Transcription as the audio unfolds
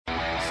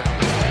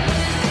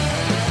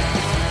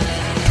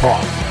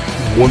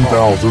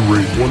1000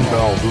 Radio,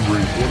 1000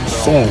 Radio,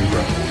 Song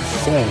Battle.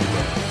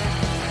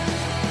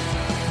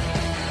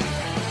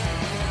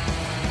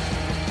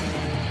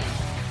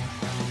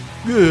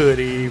 Good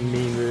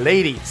evening,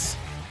 ladies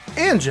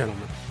and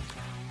gentlemen.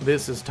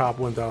 This is Top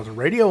 1000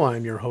 Radio.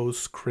 I'm your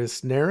host,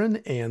 Chris Nairn,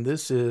 and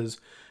this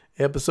is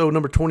episode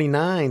number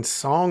 29,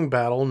 Song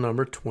Battle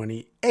number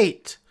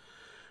 28.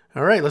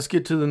 All right, let's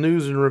get to the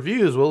news and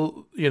reviews.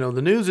 Well,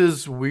 the news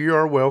is we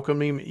are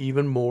welcoming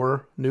even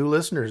more new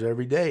listeners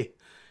every day.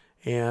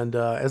 And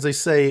as they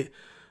say,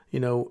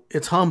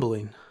 it's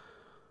humbling,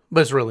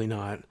 but it's really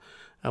not.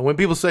 When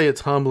people say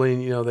it's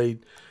humbling,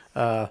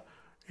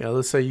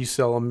 let's say you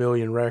sell 1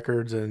 million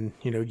records and,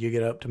 you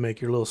get up to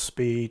make your little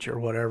speech or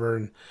whatever,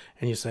 and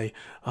you say,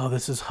 oh,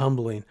 this is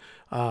humbling.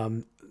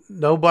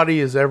 Nobody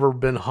has ever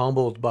been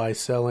humbled by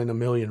selling 1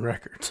 million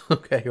records,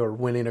 okay, or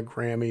winning a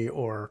Grammy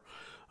or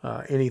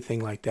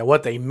anything like that.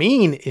 What they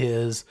mean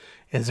is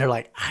they're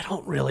like, I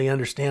don't really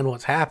understand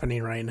what's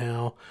happening right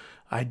now.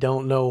 I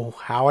don't know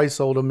how I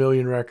sold 1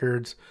 million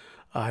records.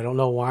 I don't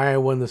know why I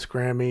won this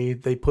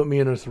Grammy. They put me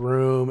in this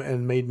room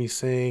and made me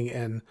sing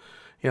and,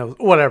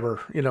 whatever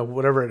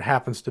it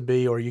happens to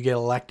be, or you get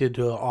elected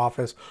to an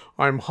office.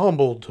 I'm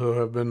humbled to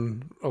have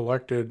been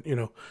elected,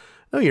 No,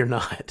 you're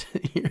not.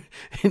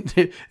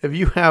 If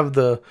you have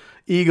the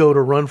ego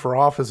to run for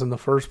office in the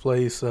first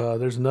place,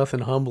 there's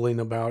nothing humbling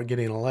about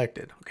getting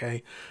elected.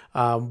 Okay.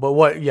 But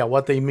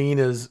what they mean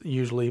is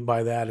usually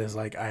by that is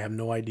like, I have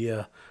no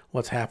idea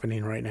what's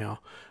happening right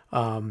now.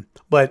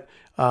 But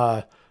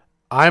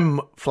I'm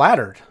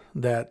flattered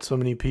that so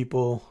many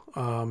people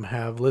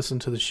have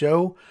listened to the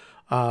show.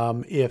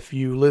 If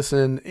you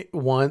listen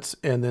once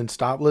and then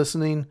stop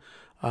listening,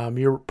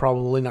 you're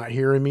probably not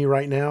hearing me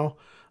right now.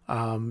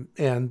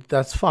 And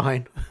that's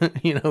fine,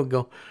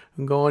 go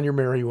on your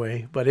merry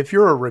way. But if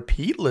you're a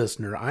repeat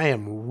listener, I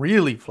am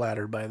really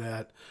flattered by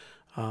that.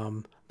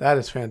 That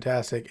is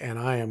fantastic. And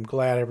I am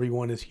glad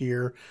everyone is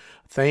here.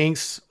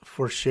 Thanks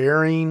for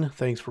sharing.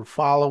 Thanks for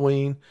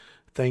following.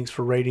 Thanks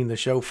for rating the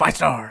show 5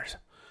 stars.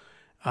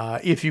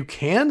 If you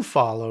can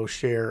follow,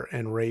 share,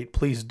 and rate,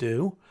 please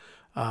do.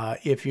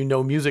 If you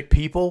know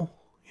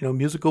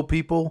musical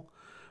people,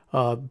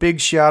 big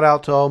shout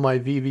out to all my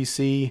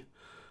VVC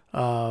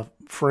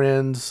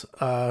friends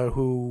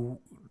who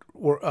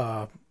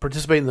were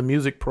participate in the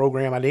music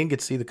program. I didn't get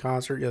to see the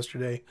concert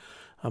yesterday,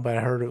 but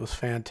I heard it was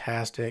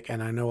fantastic,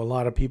 and I know a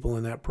lot of people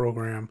in that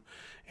program,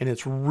 and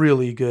it's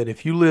really good.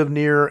 If you live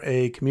near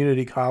a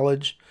community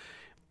college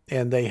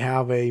and they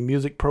have a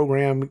music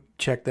program,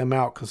 check them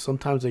out, because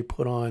sometimes they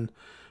put on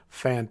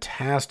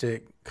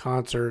fantastic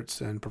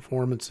concerts and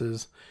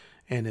performances,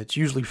 and it's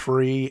usually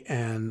free,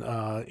 and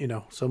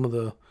some of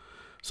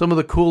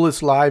the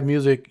coolest live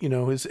music,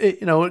 going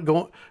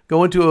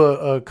to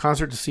a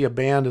concert to see a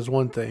band is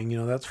one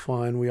thing, that's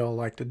fun. We all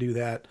like to do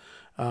that.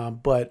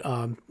 But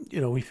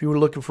if you were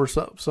looking for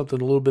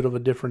something a little bit of a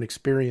different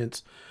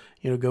experience,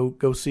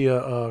 go see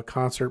a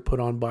concert put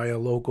on by a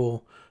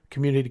local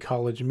community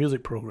college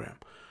music program.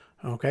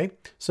 Okay.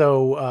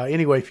 So,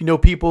 anyway, if you know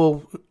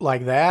people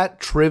like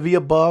that,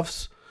 trivia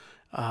buffs,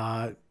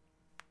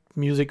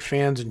 music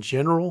fans in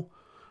general,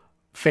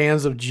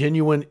 fans of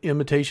genuine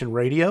imitation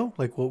radio,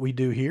 like what we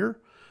do here,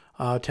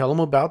 tell them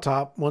about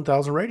Top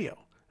 1000 Radio.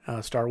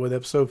 Start with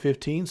episode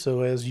 15 so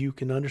as you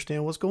can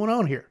understand what's going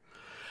on here.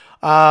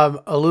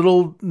 A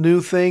little new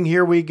thing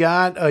here we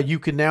got. You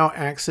can now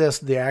access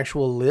the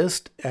actual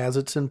list as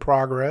it's in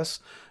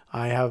progress.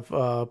 I have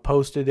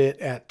posted it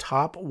at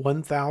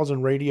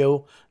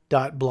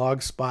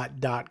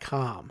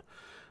top1000radio.blogspot.com.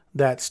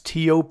 That's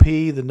TOP,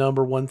 the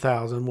number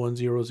 1000,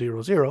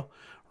 1000,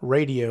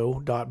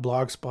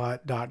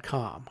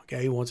 radio.blogspot.com.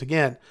 Okay, once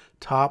again,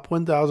 Top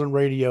 1000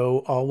 Radio,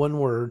 all one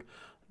word,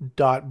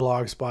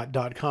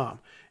 .blogspot.com.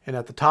 And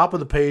at the top of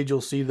the page, you'll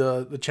see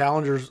the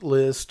challengers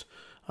list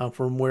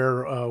from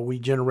where we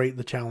generate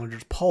the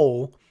challengers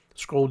poll.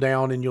 Scroll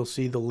down and you'll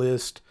see the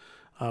list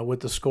with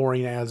the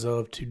scoring as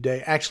of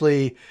today.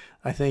 Actually,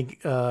 I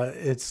think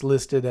it's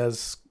listed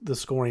as the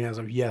scoring as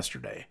of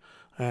yesterday.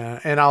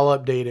 And I'll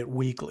update it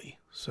weekly.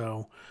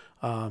 So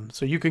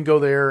you can go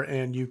there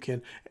and you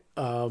can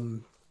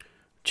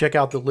check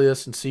out the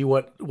list and see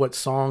what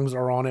songs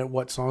are on it,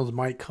 what songs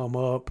might come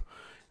up,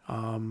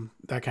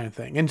 that kind of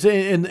thing. And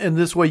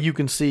this way you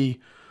can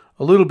see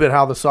a little bit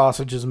how the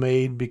sausage is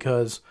made,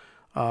 because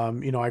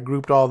I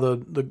grouped all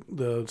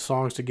the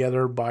songs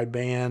together by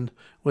band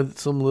with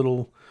some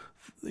little,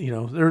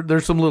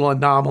 there's some little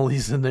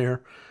anomalies in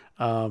there.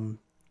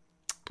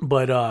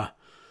 What I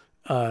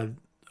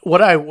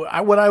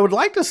would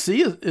like to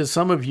see is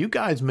some of you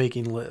guys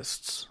making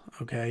lists.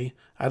 Okay.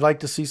 I'd like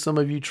to see some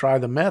of you try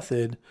the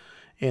method,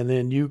 and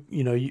then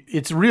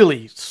it's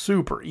really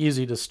super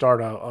easy to start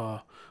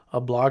a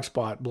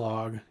Blogspot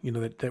blog,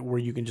 that where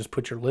you can just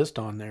put your list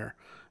on there.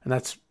 And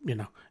that's,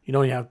 you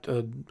don't have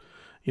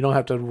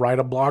to write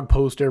a blog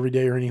post every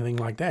day or anything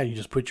like that. You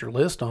just put your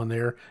list on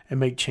there and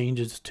make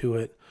changes to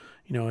it.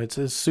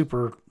 It's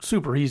super,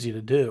 super easy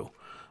to do.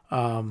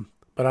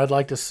 but I'd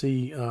like to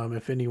see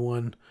if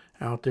anyone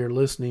out there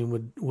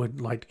listening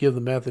would like to give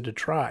the method a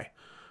try.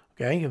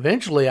 Okay,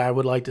 eventually I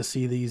would like to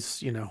see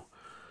these.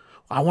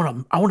 I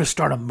want to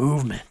start a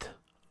movement.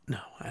 No,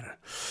 I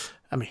don't.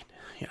 I mean,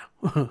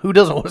 who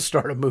doesn't want to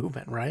start a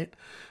movement, right?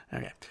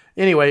 Okay.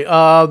 Anyway,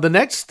 the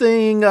next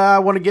thing I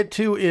want to get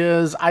to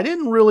is I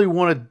didn't really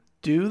want to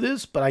do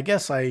this, but I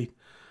guess I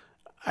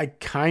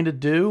kind of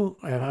do.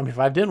 I mean, if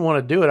I didn't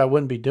want to do it, I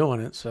wouldn't be doing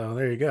it. So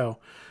there you go.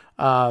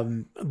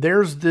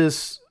 There's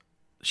this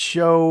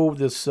show,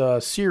 this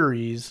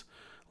series,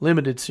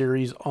 limited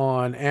series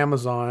on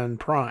Amazon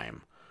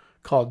Prime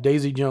called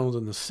Daisy Jones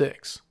and the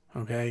Six.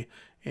 Okay,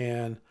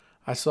 and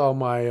I saw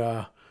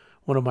my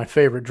one of my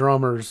favorite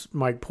drummers,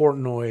 Mike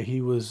Portnoy.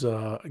 He was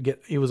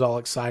all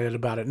excited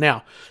about it.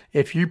 Now,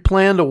 if you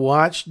plan to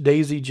watch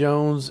Daisy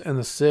Jones and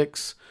the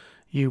Six,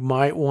 you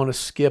might want to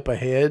skip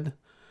ahead.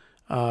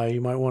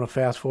 You might want to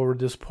fast forward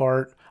this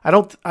part. I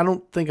don't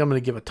think I'm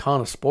going to give a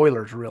ton of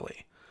spoilers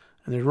really,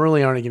 and there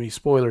really aren't going to be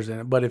spoilers in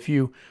it. But if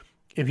you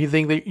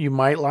think that you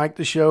might like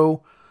the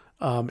show,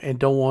 and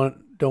don't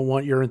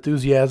want your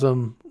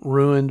enthusiasm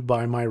ruined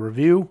by my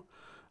review,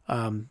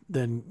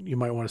 then you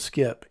might want to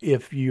skip.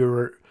 If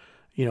you're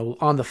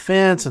on the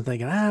fence and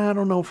thinking, I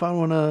don't know if I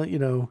want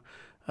to,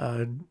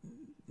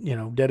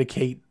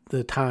 dedicate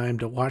the time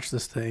to watch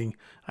this thing,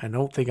 I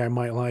don't think I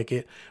might like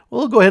it,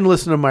 well, go ahead and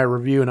listen to my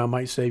review and I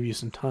might save you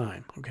some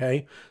time.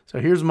 Okay. So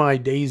here's my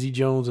Daisy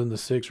Jones and the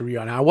Six review.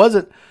 And I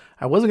wasn't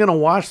going to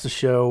watch the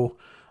show.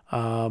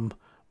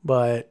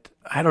 But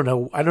I don't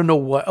know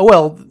what,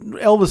 well,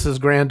 Elvis's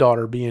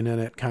granddaughter being in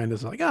it kind of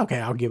is like, okay,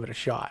 I'll give it a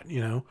shot,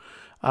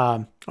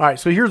 All right,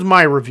 so here's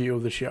my review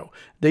of the show.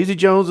 Daisy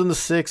Jones and the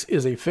Six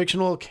is a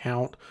fictional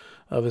account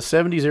of a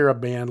 70s era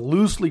band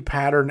loosely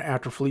patterned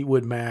after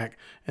Fleetwood Mac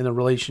and the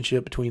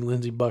relationship between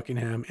Lindsey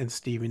Buckingham and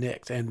Stevie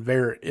Nicks, and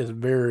is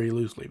very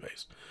loosely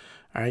based.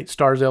 All right,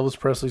 stars Elvis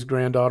Presley's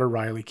granddaughter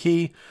Riley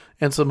Key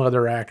and some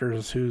other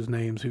actors whose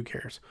names who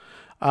cares.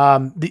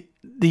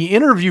 The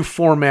interview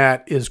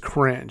format is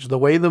cringe. The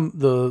way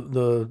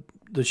the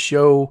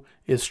show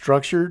is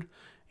structured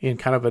in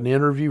kind of an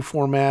interview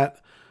format,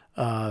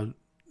 and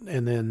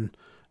then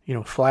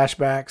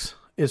flashbacks,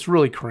 it's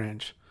really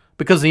cringe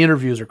because the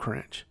interviews are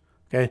cringe.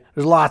 Okay,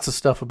 there's lots of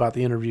stuff about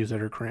the interviews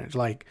that are cringe,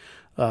 like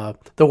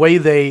the way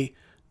they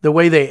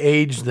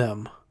age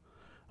them.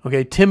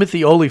 Okay,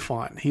 Timothy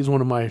Olyphant, he's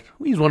one of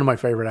my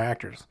favorite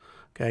actors.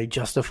 Okay,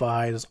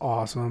 Justified is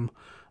awesome.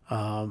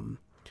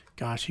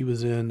 Gosh, he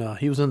was in The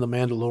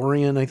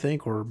Mandalorian, I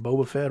think, or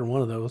Boba Fett, or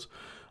one of those.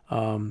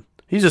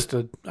 He's just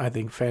I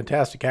think,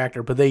 fantastic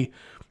actor. But he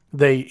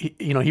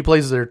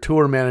plays their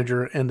tour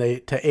manager, and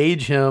to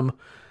age him,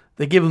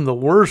 they give him the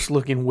worst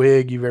looking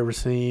wig you've ever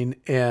seen,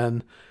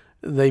 and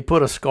they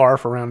put a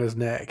scarf around his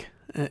neck,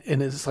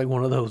 and it's like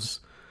one of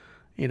those,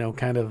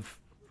 kind of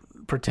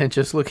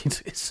pretentious looking.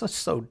 It's just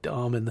so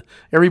dumb, and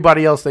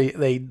everybody else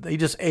they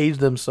just age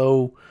them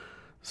so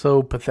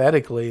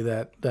pathetically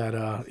that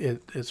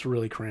it's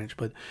really cringe.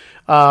 But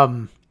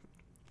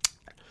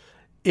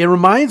it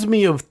reminds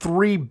me of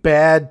 3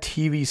 bad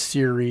TV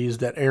series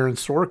that Aaron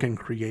Sorkin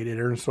created.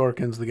 Aaron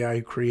Sorkin's the guy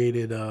who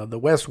created The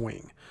West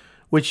Wing,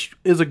 which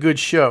is a good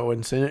show and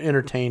it's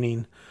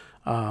entertaining.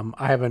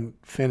 I haven't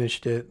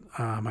finished it.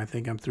 I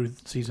think I'm through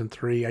season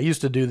 3. I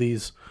used to do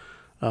these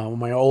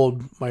my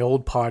old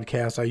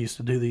podcast. I used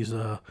to do these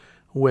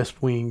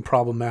West Wing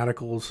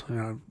problematicals.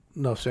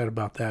 Enough said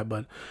about that,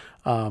 but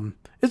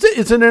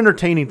it's an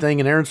entertaining thing,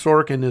 and Aaron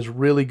Sorkin is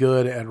really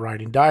good at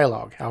writing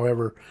dialogue.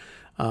 However,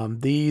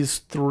 these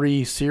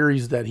 3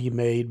 series that he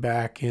made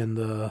back in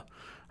the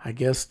early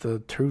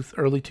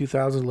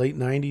 2000s, late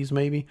 90s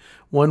maybe.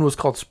 One was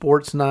called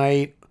Sports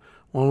Night.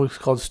 One was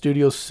called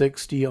Studio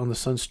 60 on the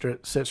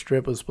Sunset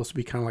Strip. It was supposed to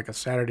be kind of like a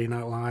Saturday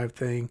Night Live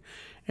thing.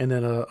 And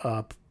then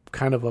a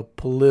kind of a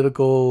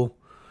political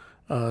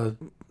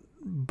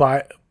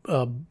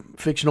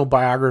fictional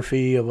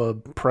biography of a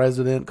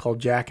president called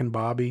Jack and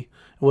Bobby.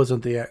 It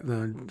wasn't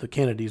the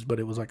Kennedys, but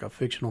it was like a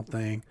fictional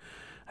thing.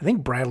 I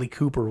think Bradley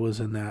Cooper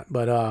was in that.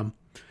 But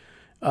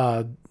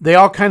they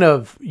all kind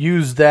of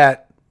used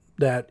that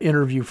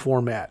interview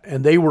format,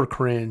 and they were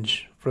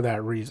cringe for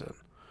that reason.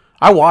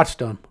 I watched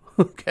them.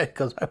 Okay,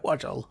 because I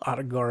watch a lot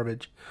of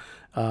garbage.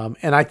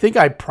 And I think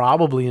I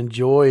probably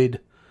enjoyed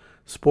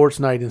Sports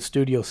Night in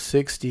Studio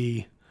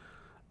 60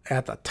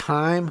 at the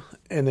time,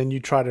 and then you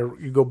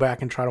go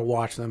back and try to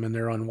watch them, and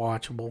they're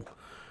unwatchable.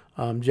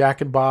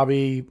 Jack and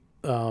Bobby,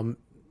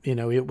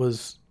 it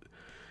was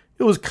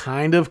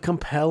kind of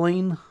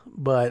compelling,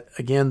 but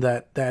again,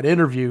 that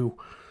interview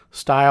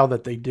style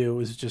that they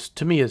do is just,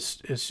 to me, it's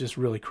just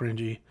really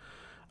cringy.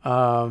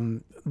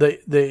 In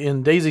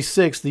Daisy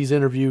 6, these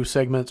interview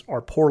segments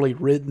are poorly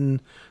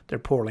written, they're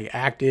poorly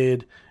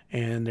acted,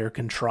 and they're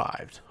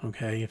contrived.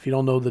 Okay, if you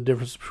don't know the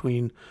difference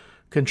between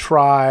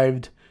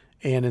contrived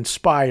and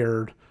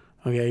inspired,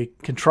 okay,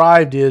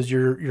 contrived is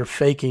you're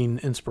faking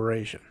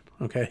inspiration.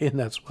 Okay, and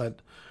that's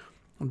what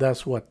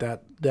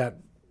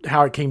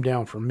how it came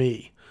down for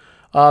me.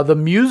 The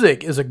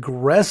music is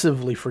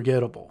aggressively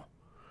forgettable.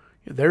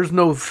 There's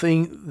no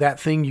that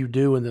thing you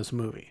do in this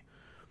movie.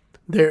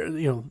 There,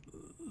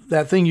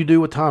 that thing you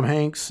do with Tom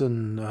Hanks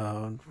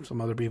and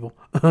some other people.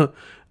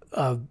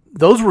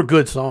 Those were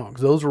good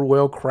songs. Those were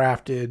well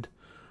crafted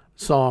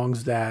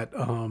songs that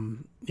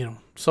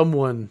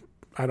someone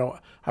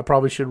I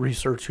probably should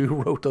research who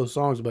wrote those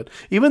songs, but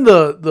even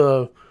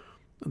the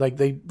like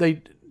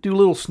they do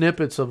little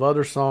snippets of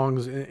other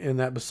songs in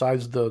that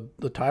besides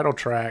the title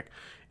track,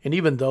 and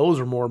even those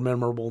are more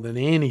memorable than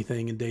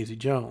anything in Daisy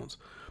Jones.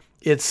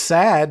 It's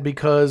sad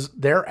because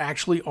there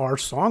actually are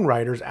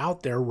songwriters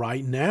out there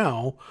right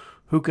now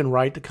who can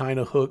write the kind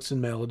of hooks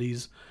and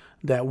melodies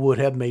that would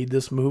have made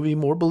this movie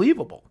more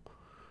believable.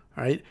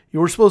 All right?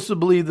 You were supposed to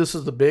believe this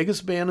is the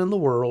biggest band in the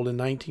world in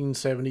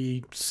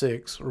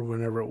 1976 or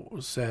whenever it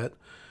was set.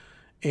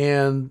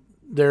 And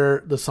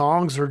the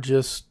songs are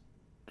just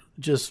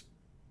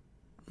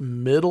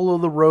middle of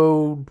the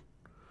road,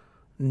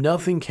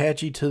 nothing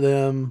catchy to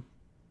them,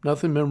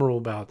 nothing memorable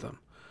about them.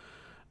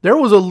 There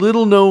was a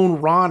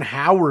little-known Ron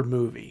Howard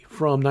movie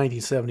from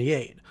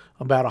 1978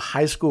 about a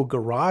high school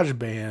garage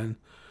band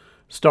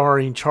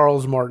starring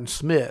Charles Martin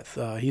Smith.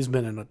 He's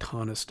been in a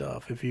ton of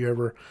stuff. If you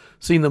ever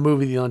seen the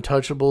movie The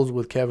Untouchables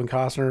with Kevin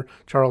Costner,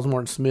 Charles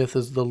Martin Smith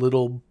is the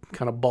little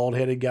kind of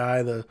bald-headed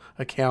guy, the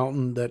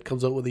accountant that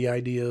comes up with the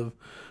idea of,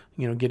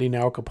 getting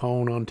Al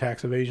Capone on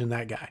tax evasion,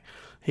 that guy.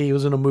 He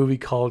was in a movie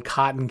called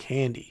Cotton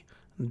Candy,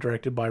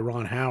 directed by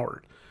Ron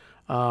Howard.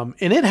 And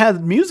it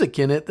had music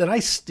in it that I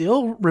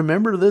still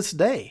remember to this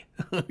day.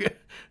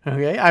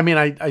 Okay. I mean,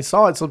 I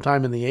saw it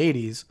sometime in the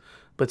 80s,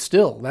 but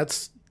still,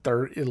 that's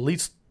at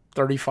least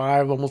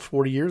 35, almost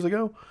 40 years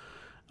ago.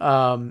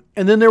 And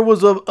then there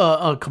was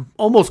a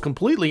almost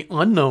completely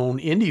unknown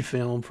indie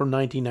film from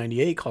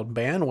 1998 called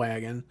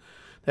Bandwagon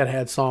that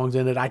had songs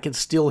in it I can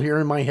still hear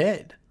in my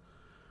head.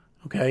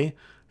 Okay.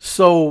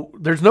 So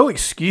there's no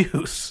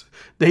excuse.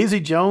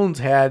 Daisy Jones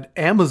had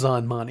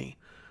Amazon money.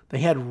 They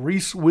had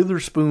Reese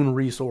Witherspoon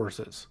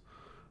resources.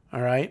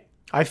 All right.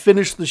 I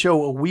finished the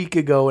show a week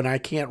ago and I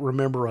can't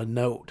remember a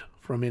note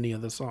from any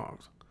of the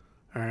songs.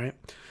 All right.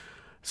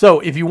 So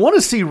if you want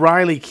to see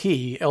Riley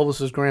Key,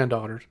 Elvis's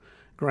granddaughter,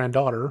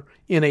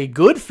 in a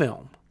good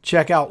film,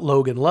 check out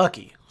Logan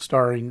Lucky,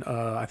 starring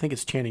I think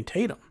it's Channing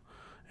Tatum,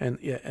 and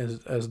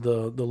as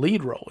the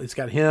lead role. It's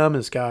got him.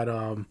 It's got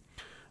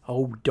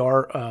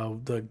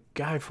the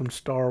guy from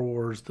Star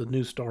Wars, the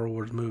new Star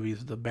Wars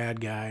movies, the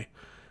bad guy.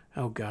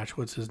 Oh gosh,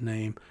 what's his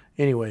name?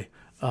 Anyway,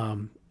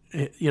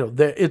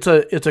 it's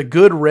a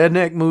good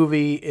redneck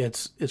movie.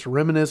 It's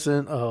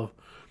reminiscent of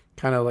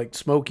kind of like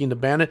Smokey and the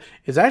Bandit.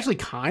 It's actually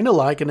kind of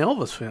like an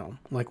Elvis film,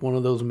 like one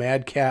of those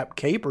madcap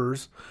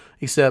capers,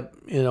 except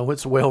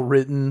it's well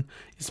written.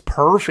 It's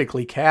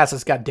perfectly cast.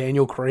 It's got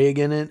Daniel Craig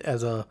in it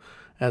as a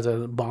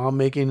bomb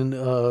making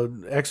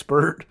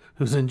expert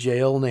who's in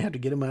jail, and they have to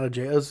get him out of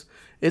jail.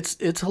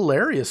 It's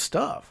hilarious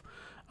stuff.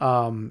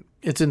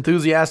 It's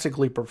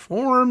enthusiastically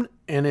performed,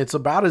 and it's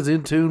about as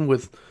in tune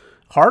with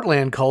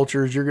Heartland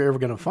culture as you're ever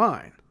going to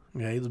find.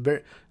 Okay, it's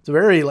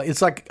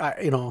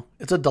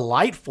a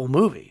delightful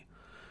movie.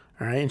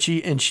 All right, and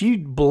she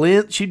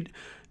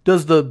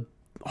does the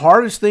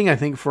hardest thing I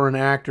think for an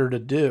actor to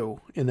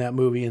do in that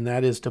movie, and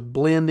that is to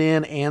blend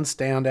in and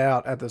stand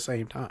out at the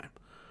same time.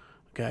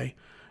 Okay,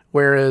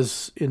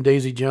 whereas in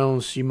Daisy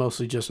Jones, she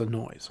mostly just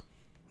annoys.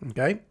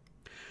 Okay.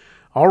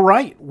 All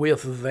right,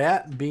 with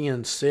that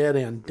being said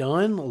and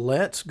done,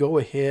 let's go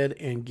ahead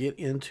and get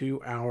into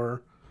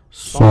our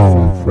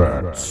song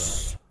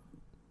facts.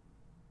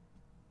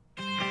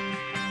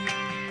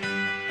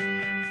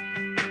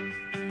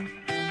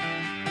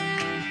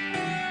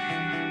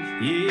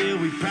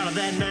 Yeah, we proud of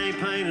that name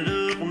painted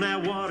up on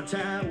that water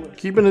tower.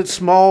 Keeping It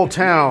Small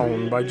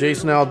Town by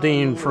Jason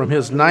Aldean from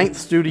his 9th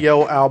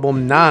studio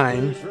album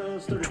 9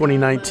 of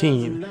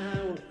 2019.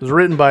 It was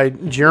written by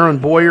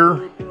Jaron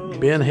Boyer,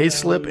 Ben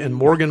Hayslip, and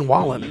Morgan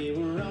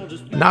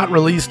Wallen. Not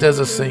released as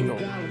a single.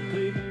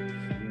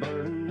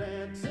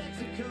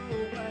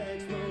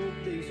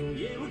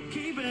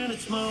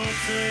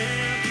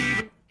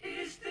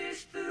 Is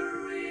this the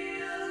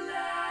real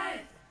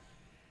life?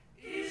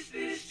 Is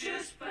this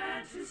just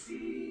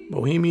fantasy?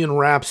 Bohemian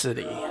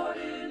Rhapsody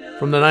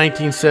from the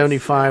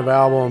 1975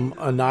 album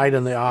A Night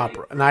at the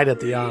Opera.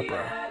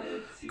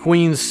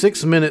 Queen's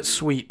 6-minute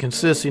suite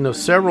consisting of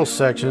several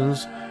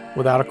sections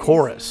without a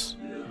chorus.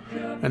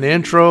 An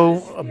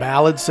intro, a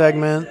ballad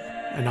segment,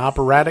 an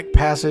operatic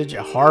passage,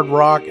 a hard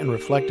rock, and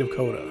reflective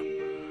coda.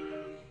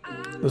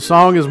 The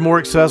song is a more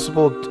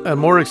accessible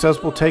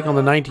take on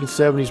the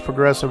 1970s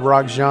progressive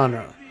rock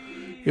genre.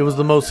 It was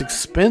the most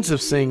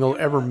expensive single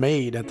ever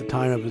made at the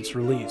time of its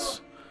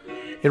release.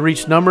 It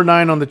reached number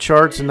 9 on the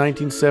charts in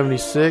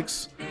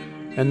 1976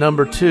 and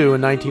number 2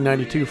 in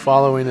 1992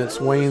 following its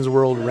Wayne's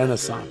World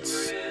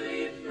renaissance.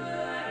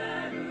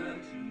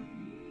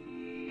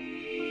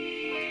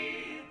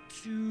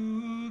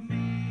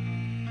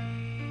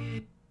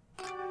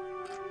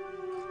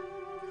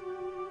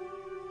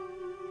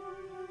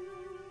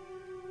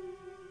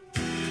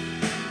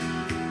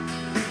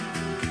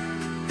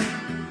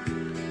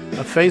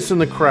 A Face in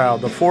the Crowd,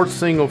 the fourth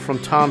single from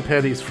Tom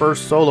Petty's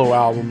first solo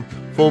album,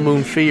 Full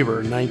Moon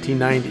Fever, in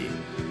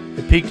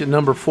 1990. It peaked at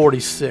number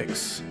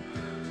 46.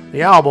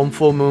 The album,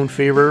 Full Moon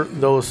Fever,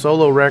 though a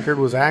solo record,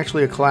 was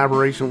actually a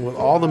collaboration with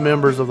all the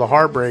members of the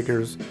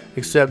Heartbreakers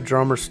except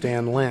drummer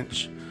Stan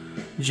Lynch.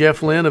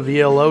 Jeff Lynne of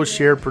ELO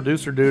shared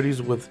producer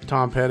duties with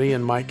Tom Petty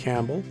and Mike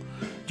Campbell.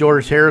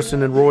 George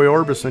Harrison and Roy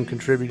Orbison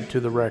contributed to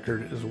the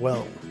record as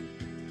well.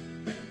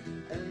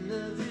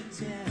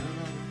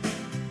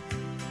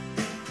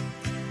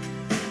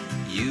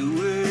 You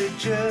were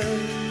just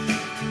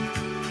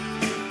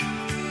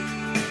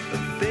a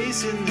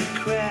face in the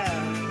crowd.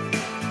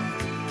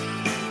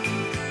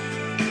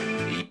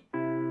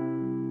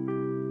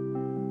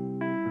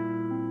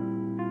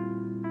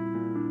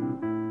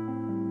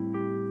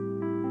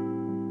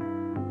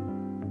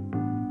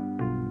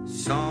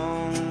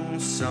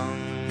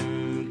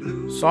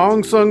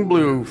 Song Sung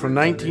Blue from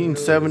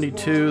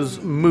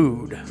 1972's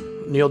Mood,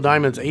 Neil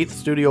Diamond's eighth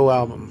studio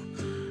album.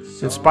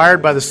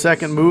 Inspired by the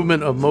second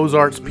movement of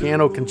Mozart's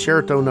Piano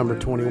Concerto No.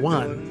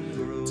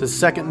 21. It's his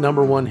second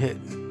number one hit.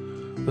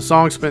 The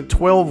song spent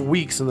 12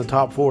 weeks in the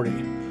top 40.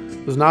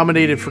 It was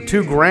nominated for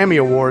 2 Grammy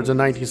Awards in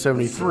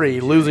 1973,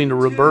 losing to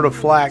Roberta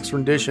Flack's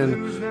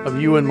rendition of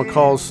Ewan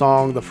McCall's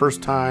song The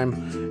First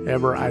Time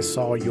Ever I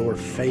Saw Your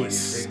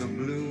Face. Take the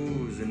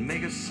blues and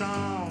make a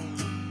song.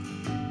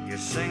 You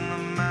sing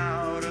them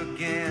out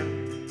again.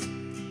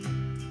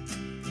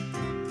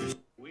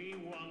 We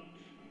want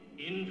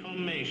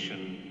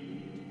information.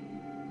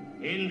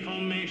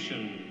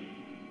 Information.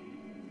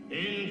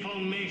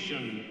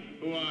 Information.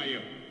 Who are you?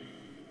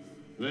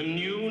 The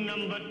new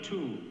number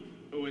 2.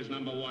 Who is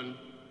number 1?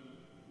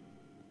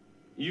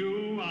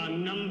 You are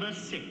number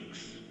 6.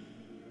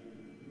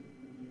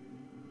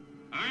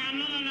 I am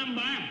not a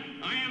number.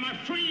 I am a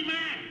free man.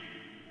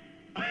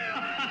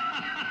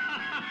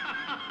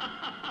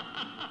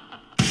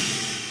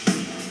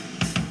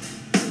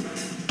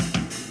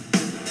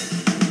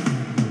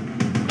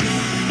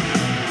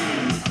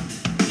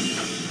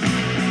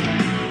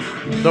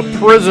 The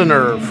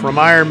Prisoner from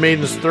Iron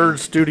Maiden's third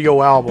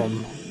studio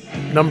album,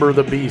 Number of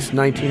the Beast,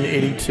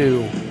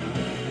 1982.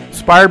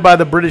 Inspired by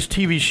the British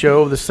TV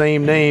show of the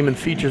same name and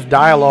features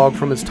dialogue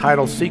from its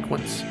title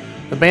sequence.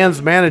 The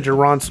band's manager,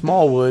 Ron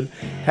Smallwood,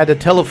 had to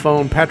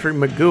telephone Patrick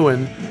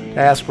McGowan to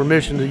ask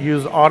permission to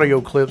use audio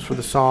clips for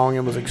the song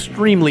and was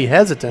extremely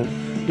hesitant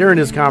during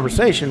his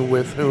conversation,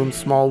 with whom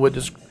Smallwood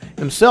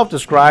himself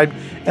described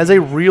as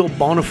a real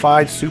bona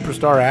fide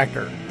superstar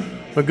actor.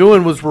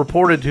 McGowan was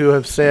reported to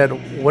have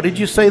said, "What did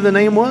you say the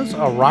name was?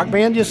 A rock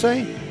band, you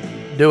say?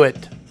 Do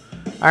it."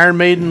 Iron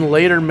Maiden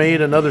later made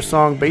another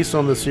song based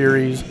on the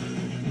series,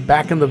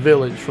 Back in the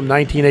Village, from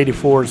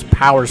 1984's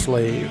Power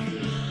Slave.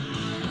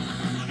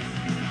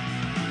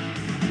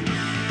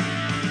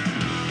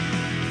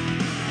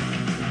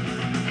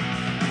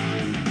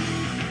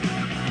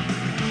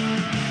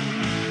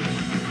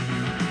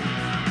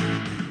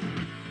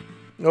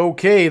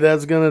 Okay,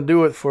 that's going to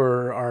do it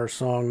for our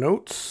song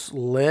notes.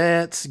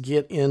 Let's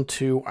get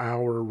into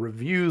our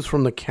reviews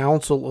from the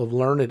Council of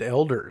Learned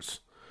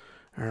Elders.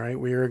 All right,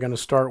 we are going to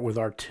start with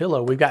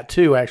Artillo. We've got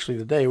 2 actually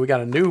today. We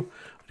got a new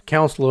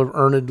Council of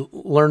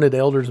Learned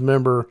Elders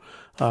member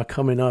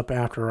coming up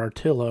after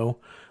Artillo.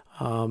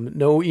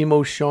 No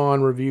Emo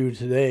Sean review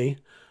today,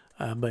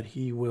 but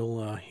he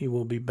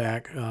will be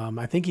back.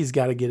 I think he's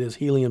got to get his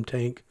helium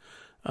tank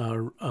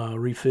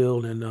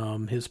refilled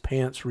and his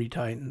pants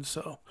retightened,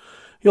 so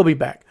he'll be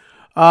back.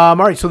 All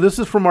right, so this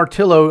is from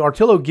Artillo.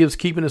 Artillo gives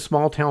Keeping a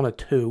Small Town a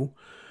 2.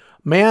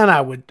 Man,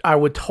 I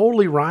would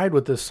totally ride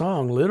with this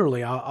song.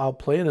 Literally, I'll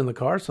play it in the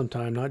car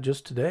sometime, not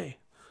just today,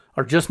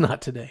 or just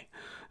not today.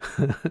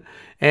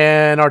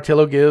 And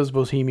Artillo gives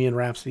Bohemian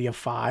Rhapsody a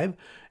 5.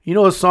 You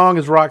know, a song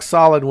is rock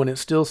solid when it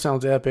still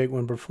sounds epic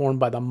when performed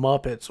by the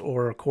Muppets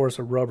or, of course,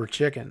 the Rubber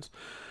Chickens.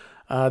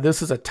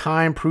 This is a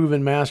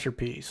time-proven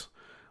masterpiece.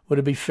 Would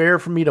it be fair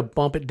for me to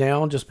bump it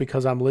down just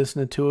because I'm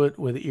listening to it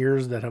with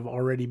ears that have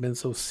already been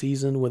so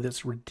seasoned with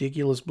its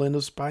ridiculous blend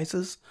of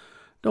spices?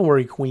 Don't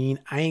worry, Queen.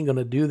 I ain't going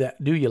to do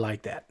that. Do you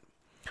like that?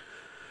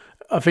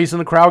 A Face in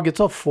the Crowd gets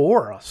a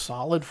 4, a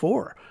solid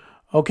 4.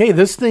 Okay,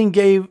 this thing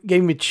gave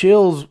me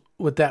chills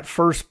with that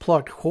first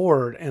plucked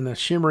chord and the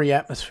shimmery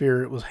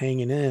atmosphere it was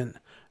hanging in.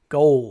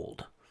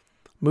 Gold.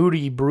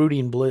 Moody,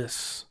 brooding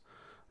bliss.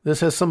 This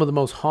has some of the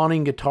most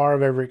haunting guitar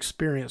I've ever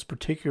experienced,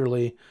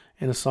 particularly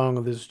in a song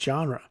of this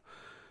genre.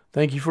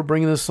 Thank you for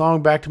bringing this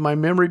song back to my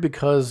memory,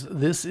 because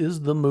this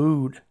is the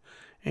mood,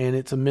 and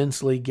it's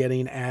immediately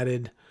getting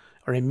added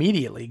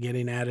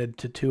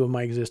to 2 of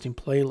my existing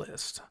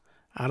playlists.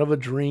 Out of a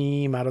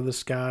Dream, Out of the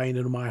Sky,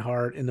 Into My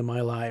Heart, Into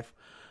My Life.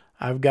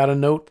 I've got a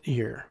note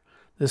here.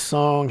 This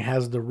song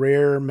has the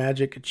rare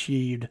magic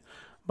achieved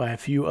by a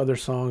few other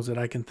songs that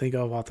I can think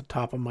of off the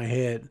top of my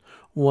head,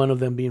 one of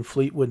them being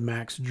Fleetwood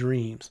Mac's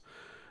Dreams.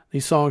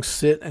 These songs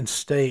sit and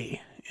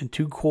stay in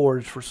 2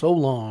 chords for so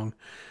long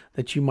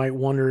that you might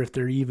wonder if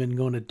they're even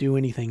going to do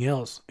anything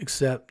else,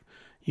 except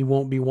you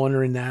won't be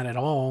wondering that at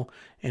all,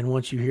 and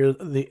once you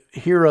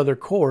hear other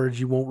chords,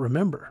 you won't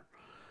remember.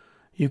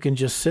 You can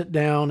just sit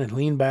down and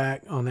lean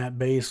back on that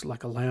bass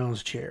like a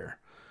lounge chair.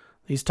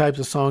 These types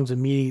of songs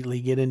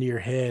immediately get into your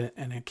head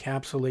and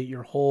encapsulate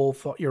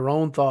your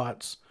own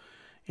thoughts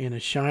in a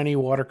shiny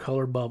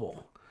watercolor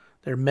bubble.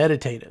 They're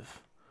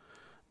meditative.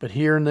 But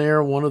here and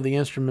there, one of the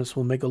instruments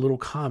will make a little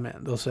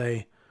comment. They'll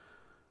say,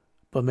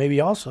 but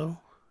maybe also,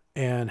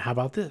 and how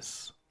about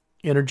this?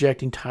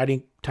 Interjecting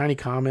tiny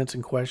comments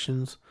and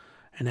questions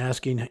and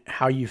asking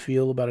how you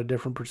feel about a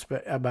different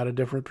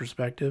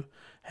perspective.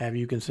 Have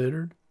you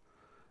considered?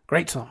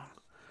 Great song.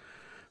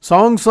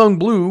 Song Sung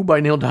Blue by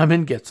Neil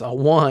Diamond gets a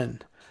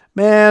 1.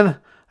 Man,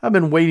 I've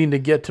been waiting to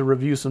get to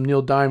review some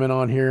Neil Diamond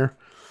on here.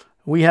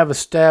 We have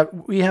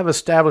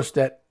established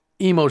that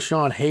Emo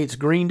Sean hates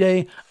Green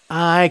Day.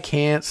 I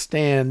can't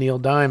stand Neil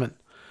Diamond.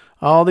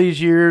 All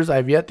these years,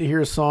 I've yet to hear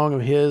a song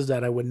of his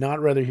that I would not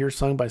rather hear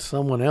sung by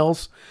someone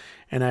else,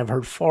 and I've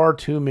heard far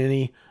too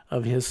many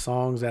of his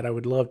songs that I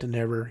would love to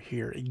never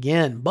hear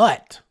again.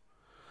 But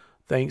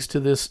thanks to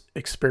this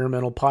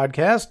experimental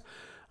podcast,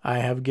 I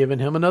have given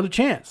him another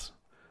chance,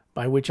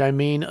 by which I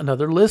mean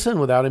another listen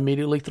without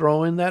immediately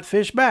throwing that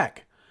fish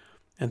back.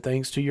 And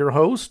thanks to your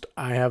host,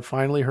 I have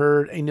finally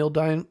heard a Neil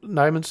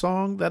Diamond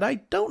song that I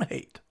don't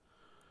hate.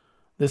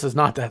 This is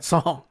not that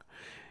song.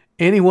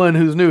 Anyone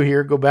who's new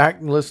here, go back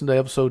and listen to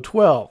episode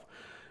 12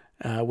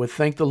 with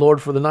Thank the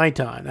Lord for the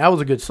Nighttime. That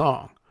was a good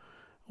song.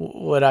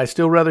 Would I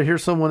still rather hear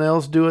someone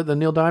else do it than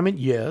Neil Diamond?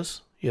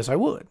 Yes. Yes, I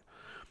would.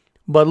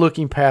 But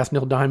looking past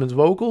Neil Diamond's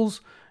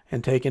vocals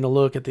and taking a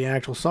look at the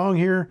actual song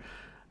here,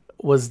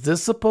 was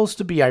this supposed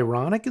to be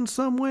ironic in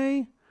some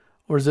way?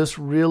 Or is this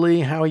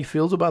really how he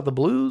feels about the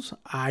blues?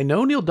 I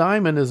know Neil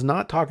Diamond is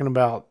not talking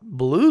about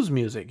blues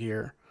music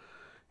here.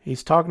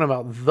 He's talking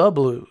about the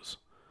blues.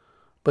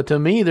 But to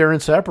me, they're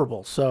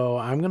inseparable. So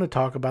I'm going to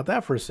talk about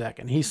that for a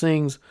second. He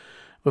sings,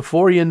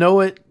 before you know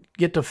it,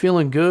 get to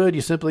feeling good,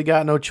 you simply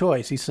got no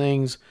choice. He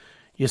sings,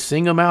 you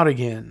sing 'em out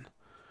again.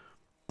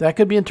 That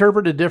could be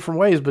interpreted different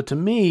ways, but to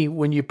me,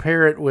 when you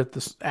pair it with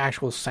the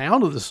actual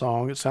sound of the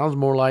song, it sounds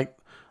more like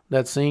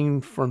that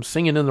scene from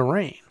Singing in the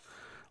Rain.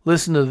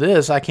 Listen to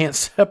this, I can't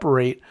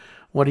separate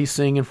what he's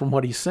singing from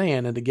what he's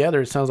saying, and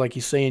together it sounds like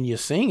he's saying you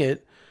sing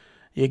it,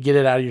 you get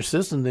it out of your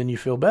system, then you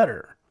feel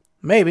better.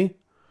 Maybe.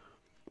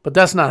 But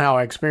that's not how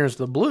I experience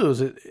the blues,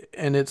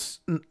 and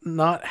it's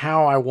not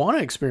how I want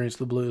to experience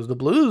the blues. The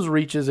blues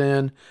reaches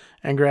in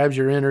and grabs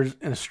your innards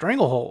in a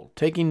stranglehold.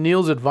 Taking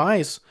Neil's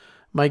advice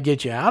might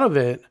get you out of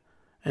it,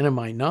 and it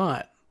might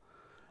not.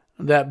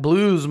 That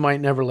blues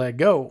might never let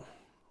go.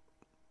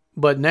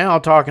 But now,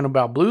 talking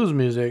about blues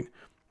music,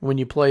 when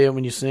you play it,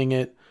 when you sing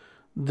it,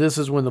 this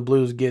is when the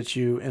blues gets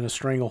you in a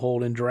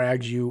stranglehold and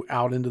drags you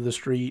out into the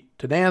street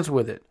to dance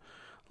with it.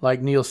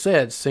 Like Neil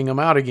said, sing 'em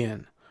out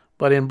again.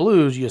 But in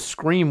blues, you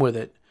scream with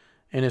it,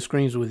 and it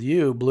screams with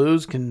you.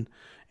 Blues can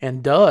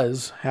and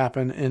does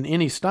happen in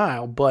any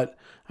style, but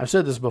I've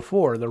said this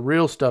before, the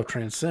real stuff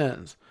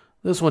transcends.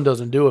 This one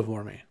doesn't do it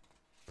for me.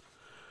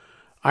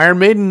 Iron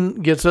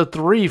Maiden gets a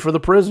 3 for The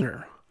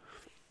Prisoner.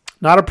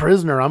 Not a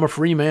prisoner, I'm a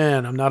free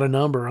man. I'm not a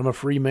number, I'm a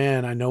free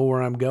man. I know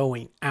where I'm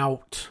going.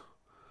 Out.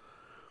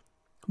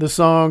 This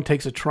song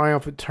takes a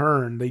triumphant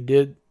turn. They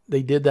did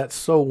that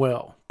so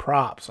well.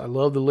 Props. I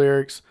love the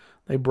lyrics.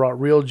 They brought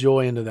real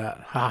joy into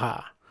that.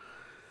 Haha.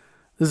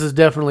 This is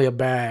definitely a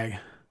bag.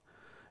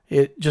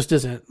 It just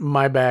isn't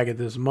my bag at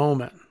this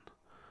moment.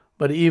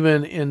 But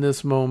even in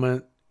this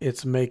moment,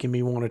 it's making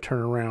me want to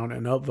turn around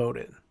and upvote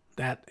it.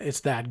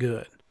 It's that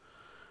good.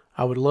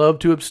 I would love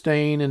to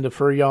abstain and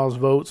defer y'all's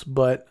votes,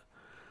 but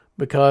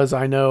because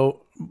I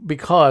know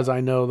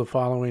the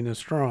following is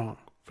strong.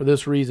 For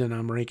this reason,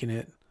 I'm ranking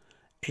it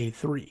a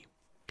 3.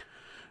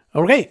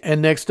 Okay,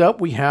 and next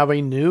up we have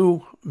a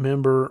new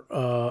member.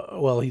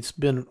 He's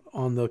been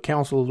on the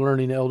Council of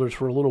Learning Elders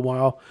for a little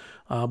while,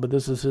 but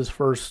this is his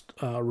first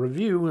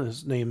review.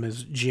 His name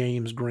is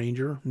James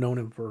Granger. Known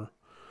him for,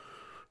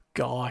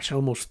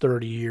 almost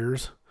 30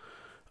 years.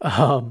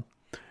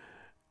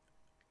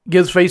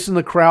 Gives Facing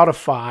the Crowd a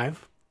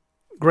 5.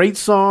 Great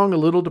song, a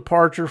little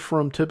departure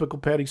from typical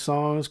Petty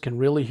songs. Can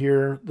really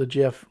hear the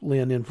Jeff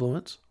Lynne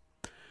influence.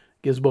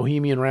 Gives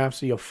Bohemian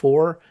Rhapsody a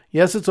 4.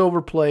 Yes, it's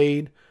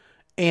overplayed.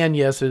 And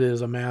yes, it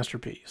is a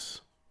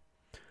masterpiece.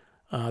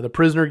 The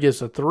Prisoner gets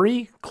a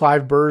 3.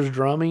 Clive Burr's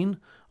drumming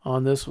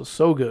on this was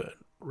so good.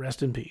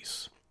 Rest in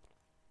peace.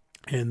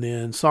 And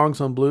then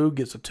Songs on Blue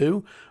gets a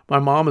 2. My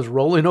mom is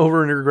rolling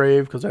over in her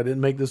grave because I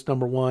didn't make this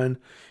number 1.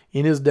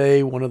 In his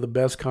day, one of the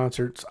best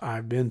concerts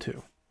I've been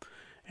to.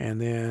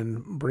 And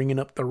then Bringing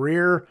Up the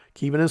Rear,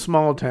 Keeping in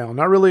Small Town.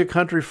 Not really a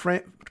country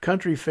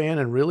fan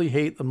and really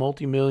hate the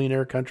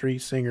multimillionaire country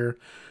singer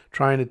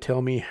trying to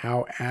tell me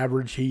how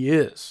average he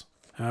is.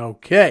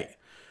 Okay,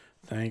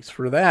 thanks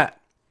for that.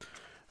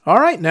 All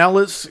right, now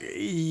let's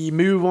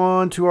move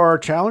on to our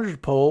Challengers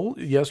poll.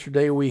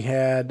 Yesterday we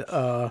had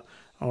to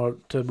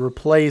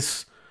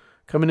replace,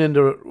 coming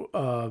into,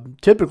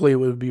 typically it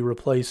would be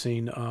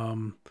replacing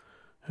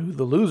who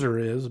the loser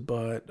is,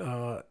 but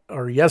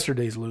or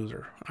yesterday's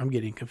loser. I'm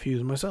getting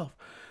confused myself.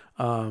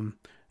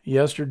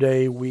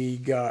 yesterday we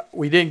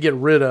didn't get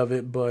rid of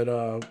it, but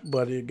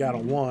it got a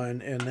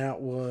 1, and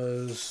that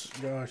was,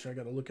 gosh, I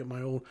got to look at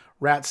my old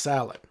Rat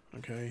Salad.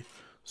 Okay,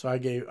 so I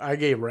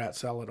gave Rat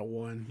Salad a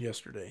 1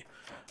 yesterday,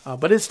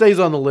 but it stays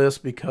on the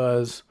list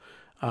because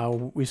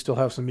we still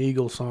have some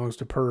Eagles songs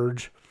to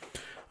purge.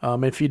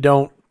 If you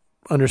don't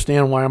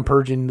understand why I'm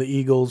purging the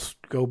Eagles,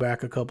 go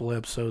back a couple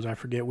episodes. I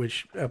forget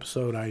which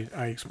episode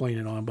I explained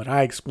it on, but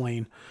I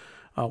explain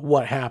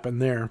what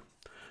happened there.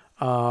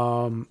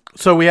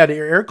 So we had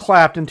Eric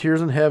Clapton,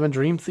 Tears in Heaven,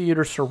 Dream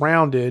Theater,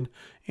 Surrounded,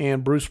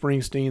 and Bruce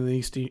Springsteen,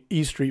 the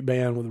E Street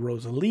Band with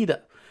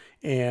Rosalita.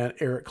 And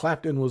Eric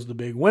Clapton was the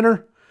big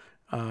winner.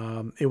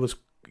 It was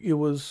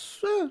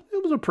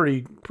a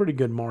pretty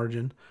good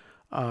margin.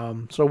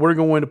 So we're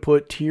going to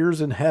put Tears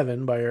in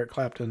Heaven by Eric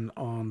Clapton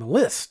on the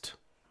list.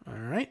 All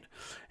right.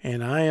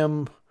 And I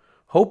am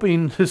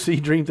hoping to see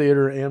Dream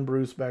Theater and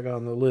Bruce back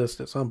on the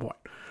list at some point.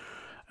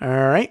 All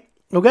right.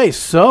 Okay.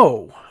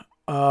 So,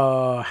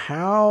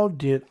 how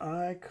did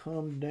I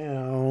come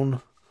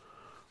down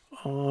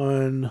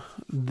on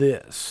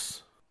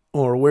this?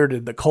 Or where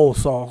did the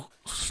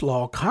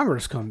Coleslaw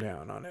Congress come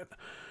down on it?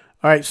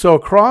 All right. So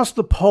across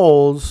the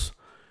polls,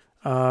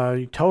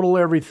 you total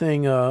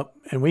everything up,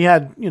 and we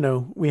had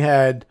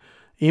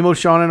Emo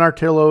Sean and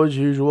Artillo as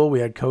usual. We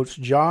had Coach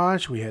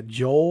Josh. We had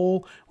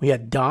Joel. We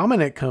had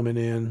Dominic coming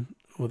in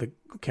with a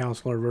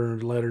Counselor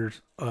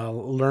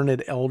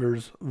Learned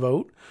Elders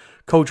vote.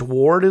 Coach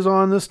Ward is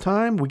on this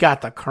time. We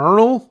got the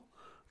Colonel.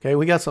 Okay,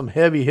 we got some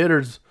heavy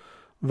hitters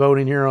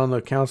voting here on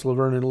the Council of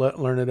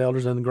Learned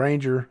Elders, and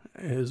Granger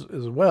as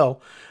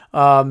well.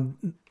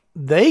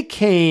 They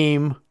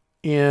came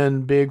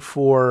in big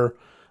for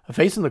a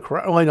Face in the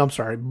Crowd. Oh, I'm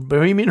sorry,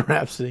 Bohemian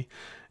Rhapsody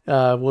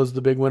was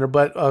the big winner,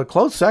 but a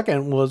close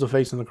second was A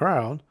Face in the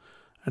Crowd,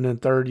 and then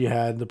third you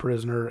had The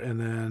Prisoner, and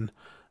then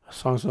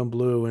Songs on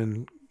Blue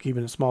and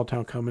Keeping It Small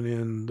Town coming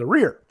in the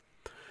rear.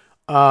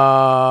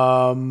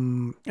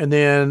 And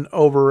then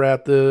over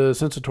at the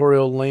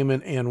Sensatorial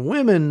Laymen and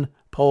Women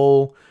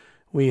poll,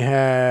 we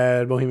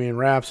had Bohemian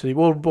Rhapsody.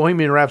 Well,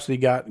 Bohemian Rhapsody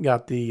got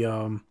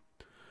the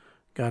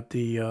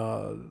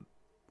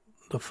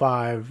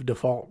 5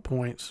 default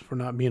points for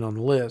not being on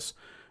the list,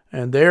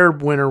 and their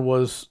winner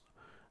was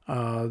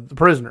The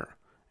Prisoner,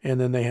 and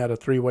then they had a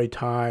 3-way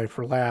tie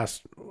for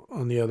last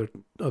on the other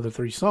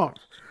 3 songs.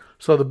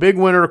 So the big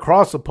winner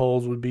across the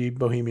polls would be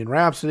Bohemian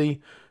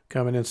Rhapsody,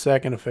 coming in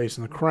second, A Face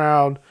in the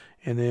Crowd,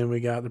 and then we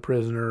got The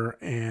Prisoner,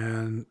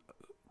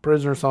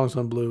 Songs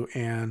on Blue,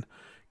 and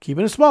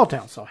Keeping It Small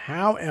Town. So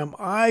how am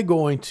I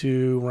going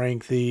to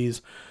rank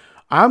these?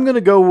 I'm going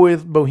to go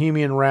with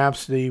Bohemian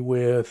Rhapsody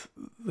with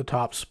the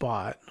top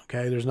spot.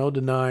 Okay, there's no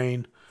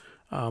denying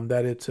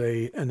that it's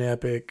an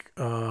epic,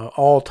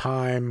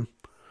 all-time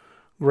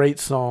great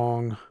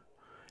song,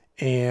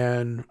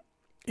 and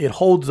it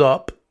holds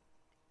up,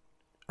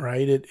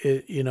 right?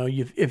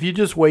 If you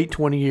just wait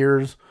 20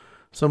 years,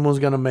 someone's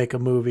going to make a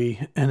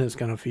movie and it's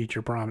going to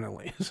feature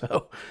prominently.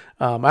 So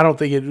I don't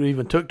think it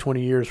even took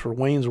 20 years for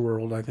Wayne's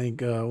World. I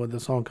think when the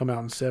song come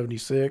out in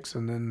 76,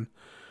 and then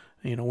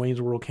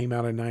Wayne's World came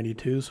out in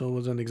 92, so it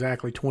wasn't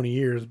exactly 20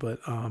 years, but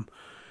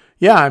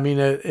yeah, I mean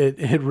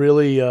it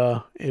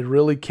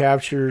really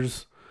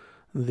captures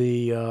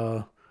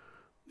the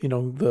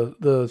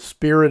the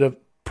spirit of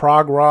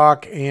prog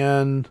rock,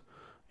 and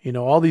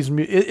all these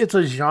it's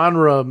a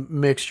genre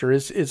mixture.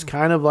 It's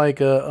kind of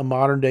like a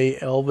modern day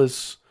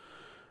Elvis,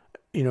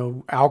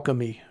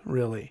 alchemy,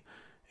 really,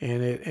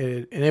 and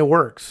it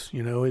works.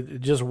 It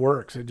just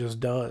works. It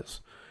just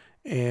does,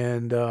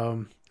 and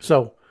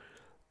so.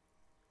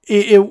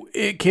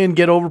 It can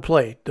get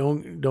overplayed.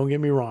 Don't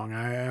get me wrong.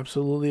 I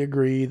absolutely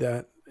agree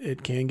that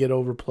it can get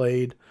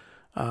overplayed.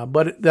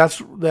 But that's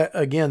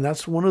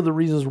one of the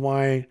reasons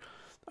why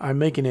I'm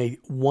making a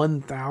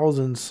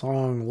 1,000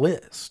 song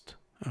list.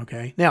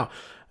 Okay. Now,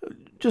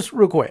 just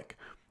real quick,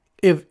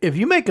 if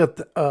you make a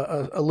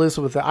list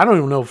with that, I don't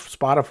even know if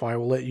Spotify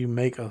will let you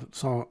make a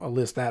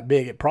list that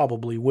big. It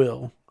probably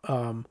will.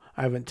 I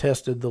haven't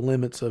tested the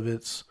limits of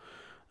its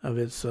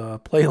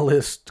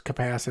playlist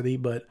capacity,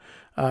 but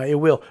it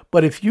will.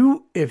 But if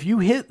you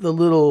hit the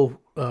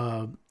little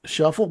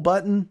shuffle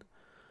button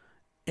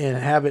and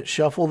have it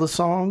shuffle the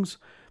songs,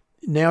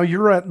 now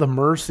you're at the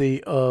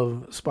mercy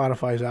of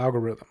Spotify's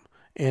algorithm,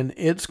 and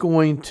it's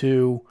going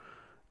to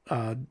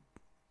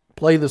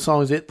play the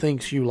songs it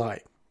thinks you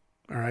like.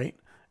 All right,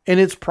 and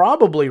it's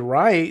probably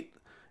right.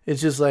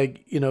 It's just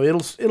like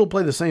it'll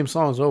play the same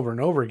songs over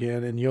and over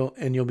again, and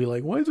you'll be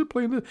like, why is it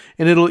playing this?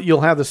 And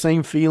you'll have the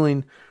same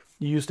feeling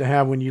you used to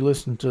have when you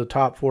listened to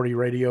top 40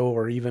 radio,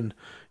 or even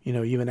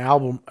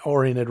album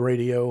oriented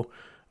radio,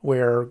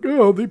 where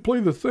they play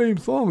the same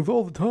songs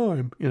all the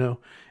time.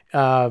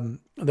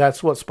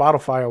 That's what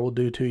Spotify will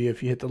do to you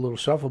if you hit the little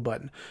shuffle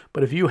button.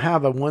 But if you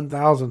have a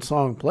 1,000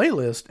 song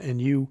playlist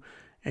and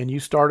you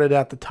start it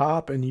at the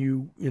top and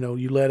you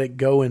let it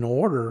go in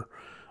order,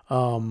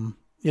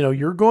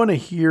 you're going to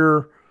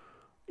hear,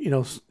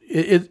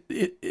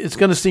 it's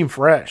going to seem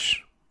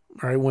fresh,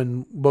 right,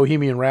 when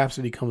Bohemian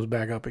Rhapsody comes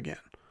back up again.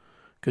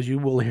 because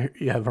you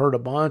have heard a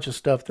bunch of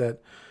stuff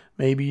that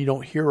maybe you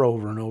don't hear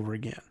over and over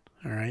again.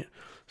 All right.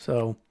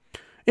 So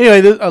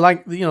anyway,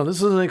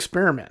 this is an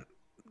experiment,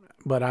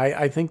 but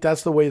I think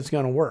that's the way it's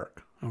going to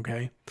work.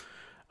 Okay.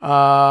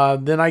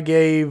 Then I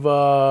gave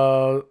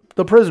The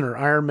Prisoner,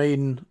 Iron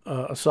Maiden,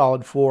 a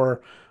solid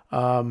 4.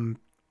 That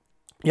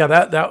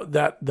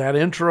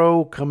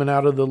intro coming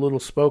out of the little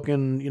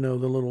spoken, the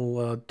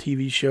little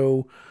TV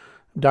show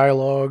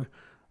dialogue,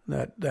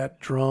 that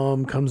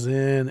drum comes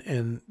in,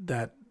 and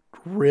that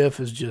riff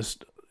is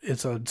just,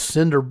 it's a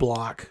cinder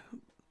block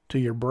to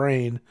your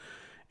brain.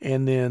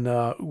 And then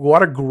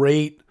what a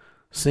great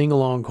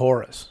sing-along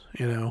chorus,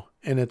 and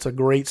it's a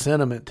great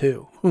sentiment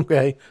too,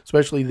 okay?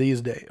 Especially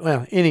these days.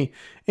 Well, any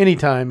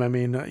time, I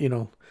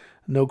mean,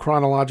 no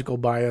chronological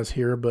bias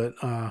here, but,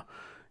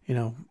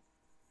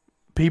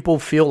 people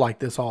feel like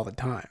this all the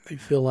time. They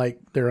feel like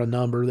they're a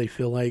number. They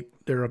feel like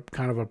they're a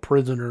kind of a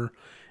prisoner,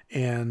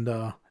 and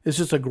it's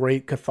just a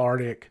great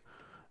cathartic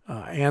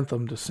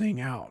anthem to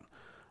sing out.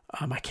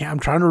 I'm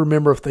trying to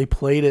remember if they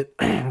played it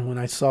when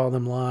I saw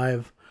them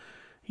live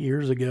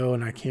years ago,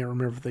 and I can't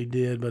remember if they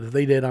did, but if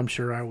they did, I'm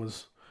sure I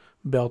was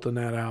belting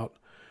that out.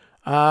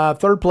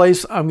 Third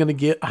place, I'm gonna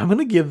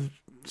give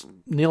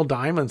Neil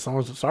Diamond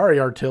songs. Sorry,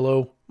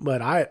 Artillo,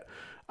 but I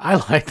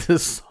like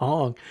this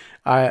song.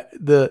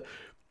 The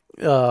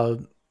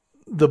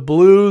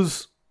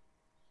blues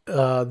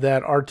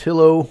that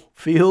Artillo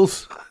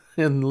feels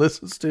and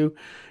listens to.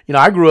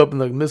 I grew up in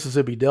the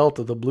Mississippi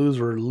Delta. The blues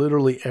were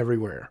literally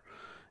everywhere,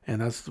 and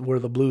that's where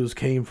the blues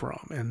came from.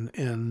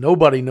 And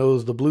nobody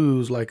knows the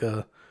blues like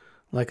a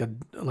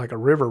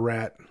river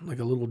rat, like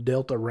a little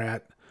Delta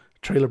rat,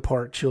 trailer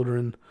park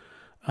children.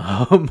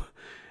 The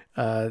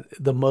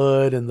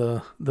mud and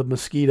the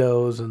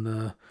mosquitoes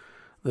and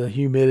the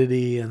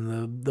humidity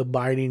and the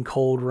biting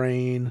cold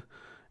rain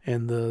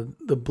and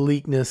the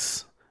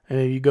bleakness.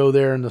 And you go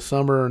there in the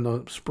summer and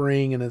the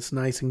spring and it's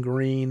nice and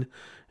green,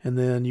 and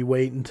then you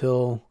wait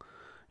until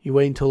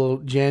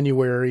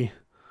January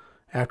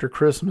after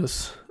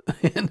Christmas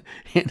and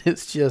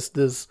it's just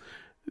this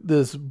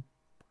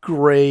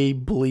gray,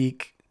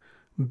 bleak,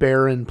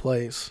 barren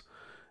place.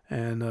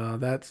 And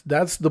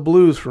that's the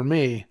blues for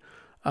me.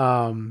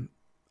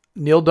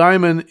 Neil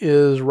Diamond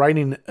is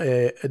writing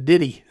a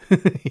ditty.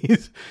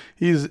 he's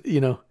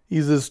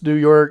this New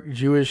York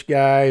Jewish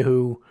guy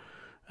who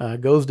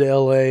goes to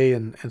L.A.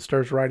 and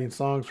starts writing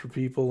songs for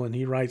people, and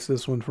he writes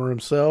this one for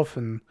himself.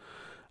 And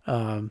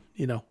I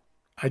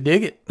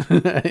dig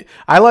it.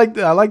 I like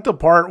the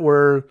part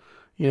where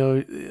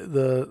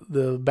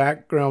the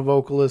background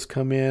vocalists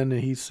come in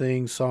and he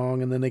sings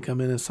song, and then they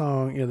come in and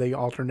song. They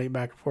alternate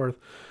back and forth.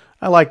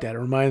 I like that. It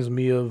reminds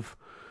me of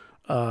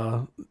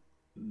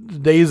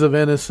days of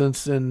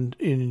innocence and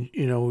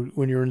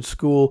when you're in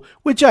school,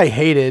 which I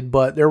hated,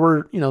 but there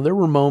were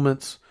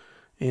moments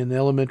in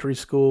elementary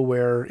school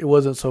where it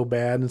wasn't so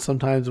bad. And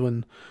sometimes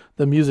when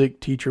the music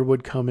teacher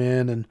would come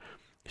in and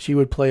she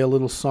would play a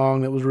little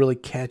song that was really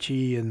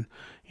catchy, and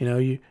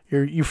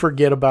you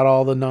forget about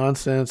all the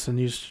nonsense and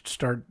you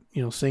start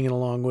singing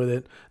along with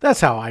it.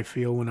 That's how I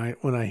feel when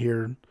I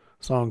hear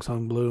songs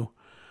sung blue.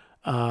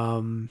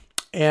 And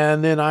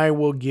then I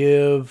will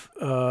give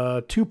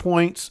 2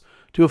 points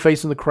to A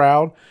Face in the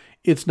Crowd.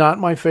 It's not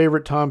my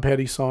favorite Tom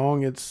Petty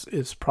song.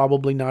 It's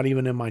probably not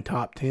even in my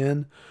top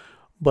 10.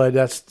 But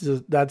that's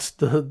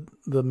the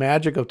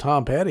magic of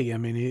Tom Petty. I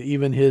mean,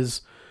 even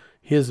his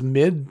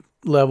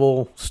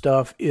mid-level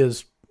stuff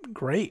is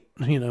great.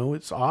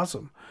 It's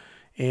awesome.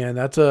 And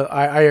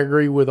I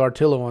agree with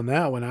Artillo on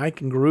that one. I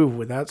can groove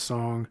with that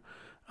song.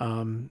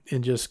 And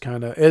just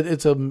kind of,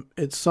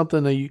 it's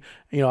something that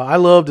I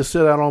love to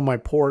sit out on my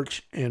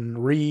porch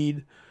and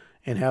read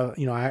and have,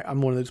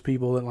 I'm one of those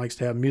people that likes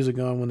to have music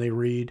on when they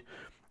read.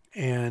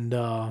 And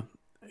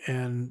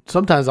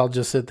sometimes I'll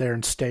just sit there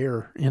and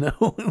stare,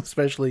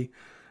 especially,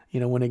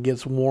 when it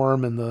gets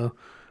warm and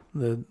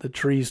the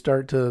trees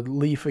start to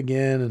leaf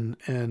again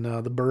and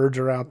the birds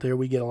are out there.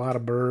 We get a lot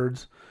of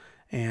birds,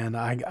 and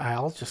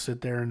I'll just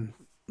sit there and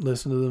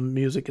listen to the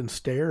music and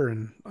stare,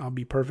 and I'll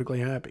be perfectly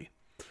happy.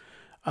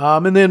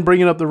 And then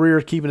Bringing Up the Rear,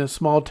 Keeping It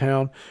Small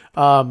Town.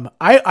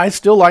 I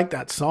still like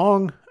that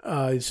song.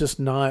 It's just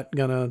not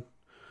gonna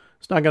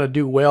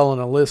do well on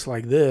a list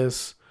like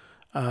this.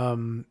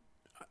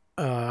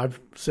 I've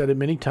said it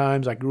many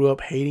times. I grew up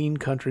hating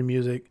country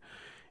music,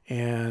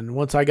 and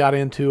once I got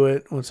into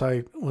it, once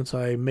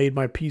I made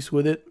my peace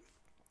with it,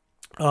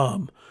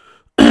 I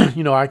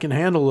can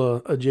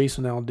handle a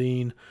Jason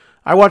Aldean.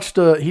 I watched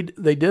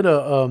they did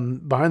a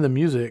Behind the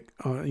Music.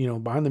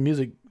 Behind the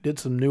Music did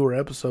some newer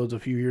episodes a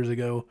few years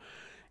ago,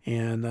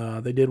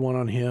 and they did one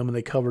on him, and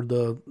they covered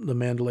the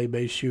Mandalay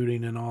Bay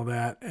shooting and all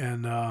that.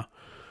 And I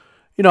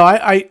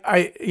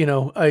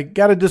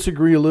got to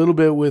disagree a little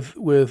bit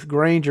with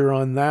Granger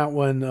on that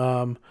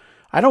one.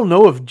 I don't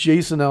know if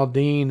Jason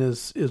Aldean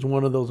is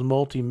one of those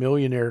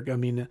multi-millionaire. I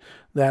mean,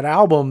 that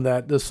album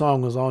that this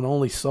song was on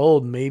only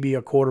sold maybe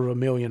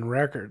 250,000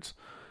 records.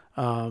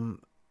 I'm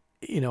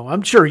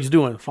sure he's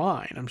doing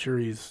fine. I'm sure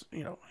he's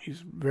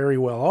very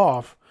well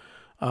off.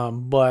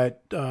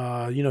 But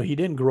he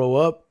didn't grow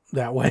up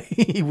that way.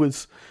 He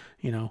was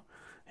a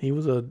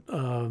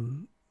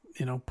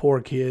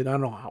poor kid. I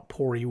don't know how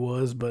poor he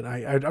was, but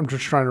I'm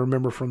just trying to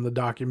remember from the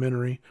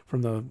documentary,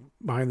 from the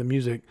Behind the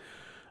Music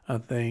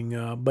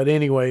thing. But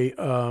anyway,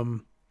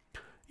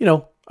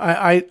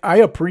 I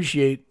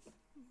appreciate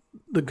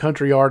the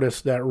country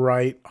artists that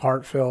write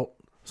heartfelt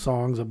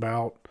songs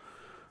about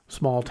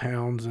small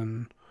towns.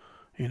 And,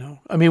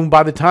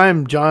 by the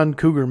time John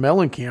Cougar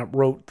Mellencamp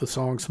wrote the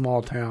song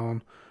Small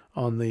Town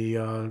on the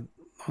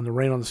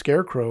Rain on the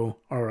Scarecrow,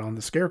 or on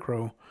the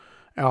Scarecrow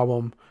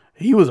album,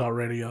 he was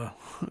already a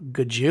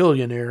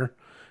gajillionaire.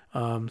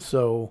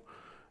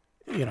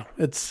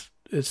 It's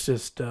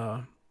just,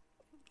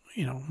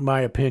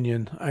 my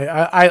opinion.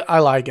 I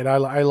like it. I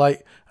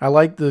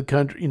like the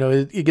country.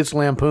 It gets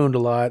lampooned a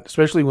lot,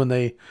 especially when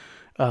they.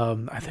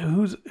 I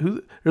think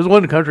there's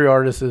one country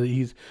artist that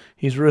he's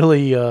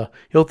really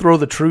he'll throw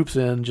the troops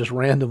in just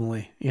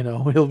randomly.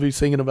 He'll be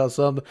singing about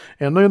something,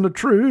 and then the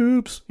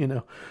troops.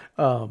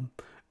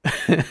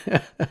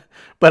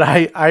 But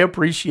I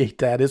appreciate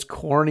that. It's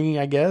corny,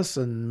 I guess,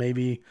 and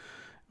maybe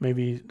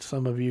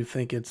some of you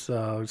think it's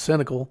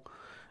cynical.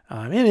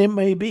 And it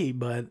may be,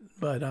 but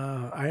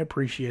I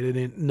appreciate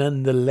it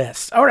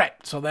nonetheless. All right,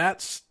 so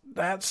that's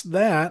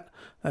that.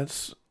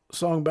 That's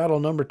song battle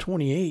number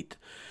 28.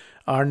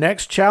 Our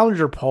next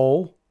challenger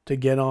poll to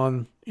get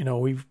on,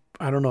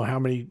 I don't know how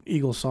many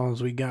Eagles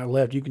songs we got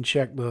left. You can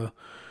check the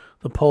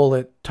poll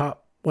at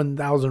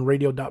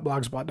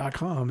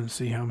top1000radio.blogspot.com and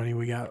see how many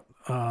we got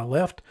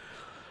left.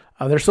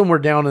 They're somewhere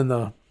down in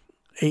the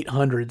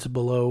 800s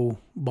below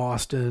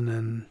Boston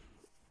and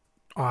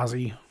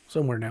Ozzy,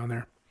 somewhere down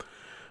there.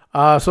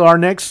 So our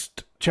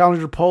next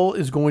challenger poll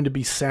is going to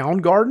be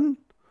Soundgarden,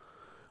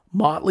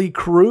 Motley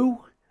Crue,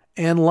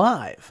 and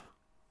Live.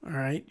 All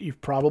right,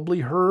 you've probably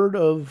heard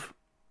of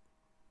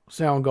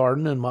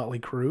Soundgarden and Motley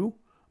Crue.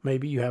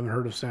 Maybe you haven't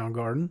heard of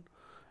Soundgarden.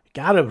 You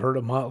got to have heard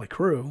of Motley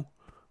Crue,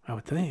 I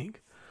would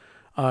think.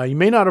 You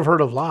may not have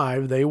heard of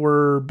Live. They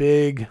were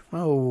big,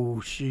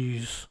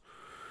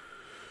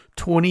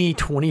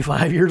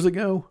 25 years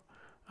ago.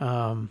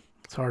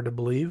 It's hard to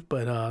believe,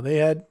 but they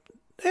had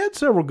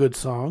several good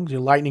songs.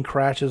 Lightning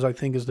Crashes, I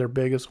think, is their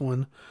biggest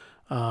one.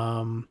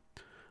 I'm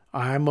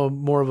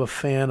more of a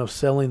fan of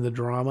Selling the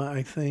Drama,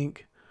 I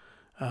think.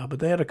 But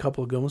they had a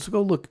couple of good ones, so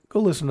go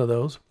listen to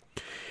those.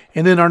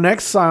 And then our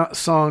next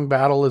song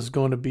battle is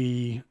going to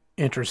be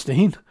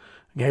interesting.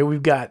 Okay,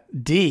 we've got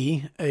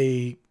D,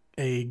 a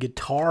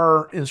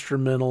guitar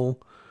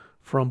instrumental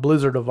from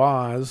Blizzard of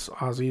Oz,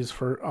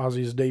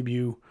 Ozzy's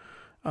debut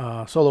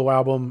solo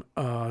album.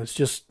 It's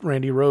just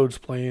Randy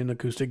Rhoads playing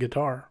acoustic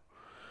guitar.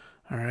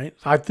 All right,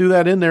 I threw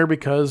that in there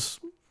because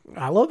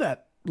I love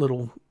that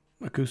little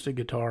acoustic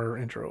guitar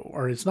intro,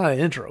 or it's not an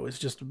intro; it's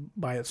just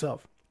by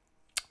itself.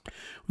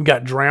 We've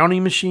got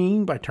Drowning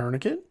Machine by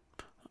Tourniquet.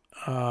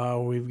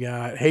 We've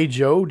got Hey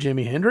Joe,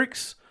 Jimi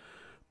Hendrix.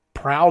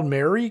 Proud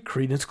Mary,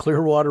 Creedence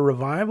Clearwater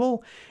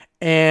Revival.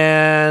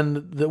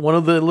 And one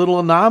of the little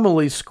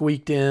anomalies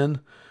squeaked in,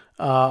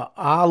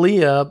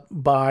 Aaliyah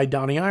by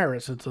Donny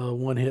Iris. It's a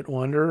one-hit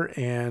wonder,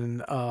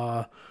 and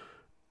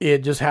it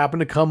just happened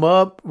to come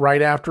up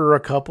right after a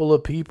couple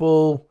of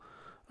people.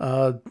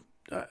 I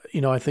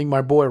think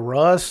my boy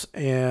Russ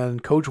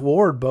and Coach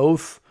Ward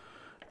both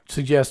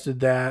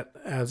suggested that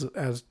as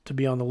to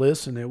be on the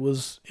list, and it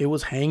was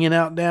hanging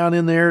out down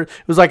in there.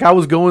 It was like I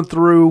was going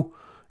through,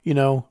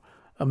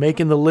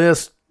 making the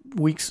list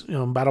weeks,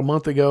 about a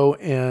month ago,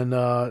 and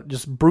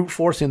just brute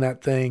forcing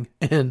that thing,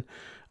 and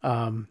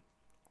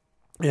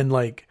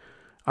like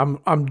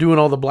I'm doing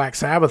all the Black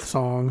Sabbath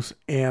songs,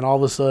 and all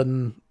of a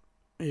sudden,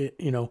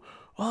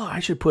 I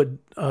should put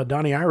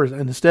Donny Iris,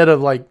 and instead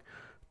of like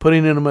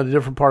putting them in a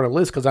different part of the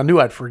list because I knew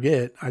I'd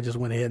forget, I just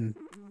went ahead and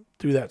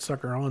threw that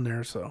sucker on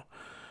there. So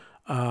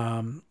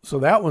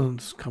that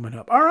one's coming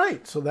up. All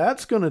right, so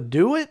that's going to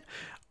do it.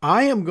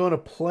 I am going to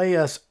play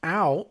us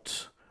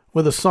out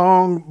with a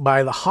song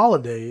by The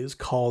Holidays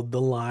called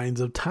The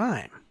Lines of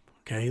Time.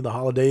 Okay, The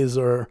Holidays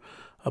are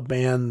a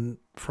band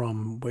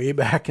from way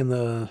back in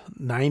the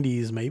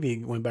 90s,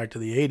 maybe went back to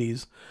the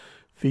 80s,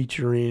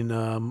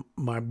 featuring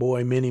my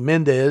boy Minnie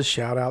Mendez.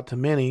 Shout out to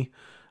Minnie,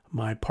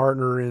 my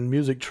partner in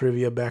music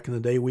trivia back in the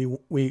day.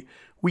 We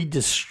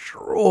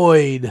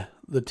destroyed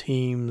the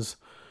teams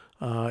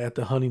at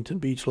the Huntington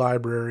Beach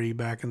Library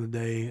back in the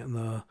day in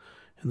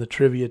the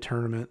trivia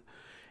tournament,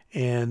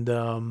 and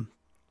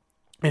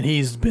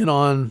he's been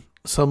on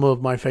some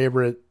of my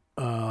favorite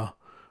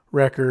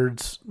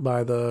records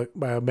by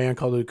a band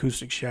called the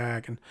Acoustic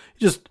Shack, and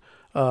just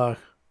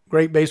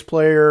great bass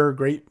player,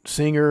 great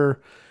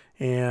singer.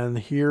 And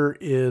here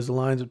is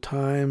Lines of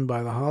Time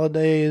by The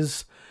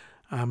Holidays.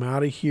 I'm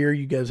out of here.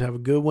 You guys have a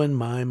good one.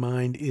 My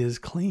mind is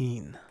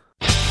clean.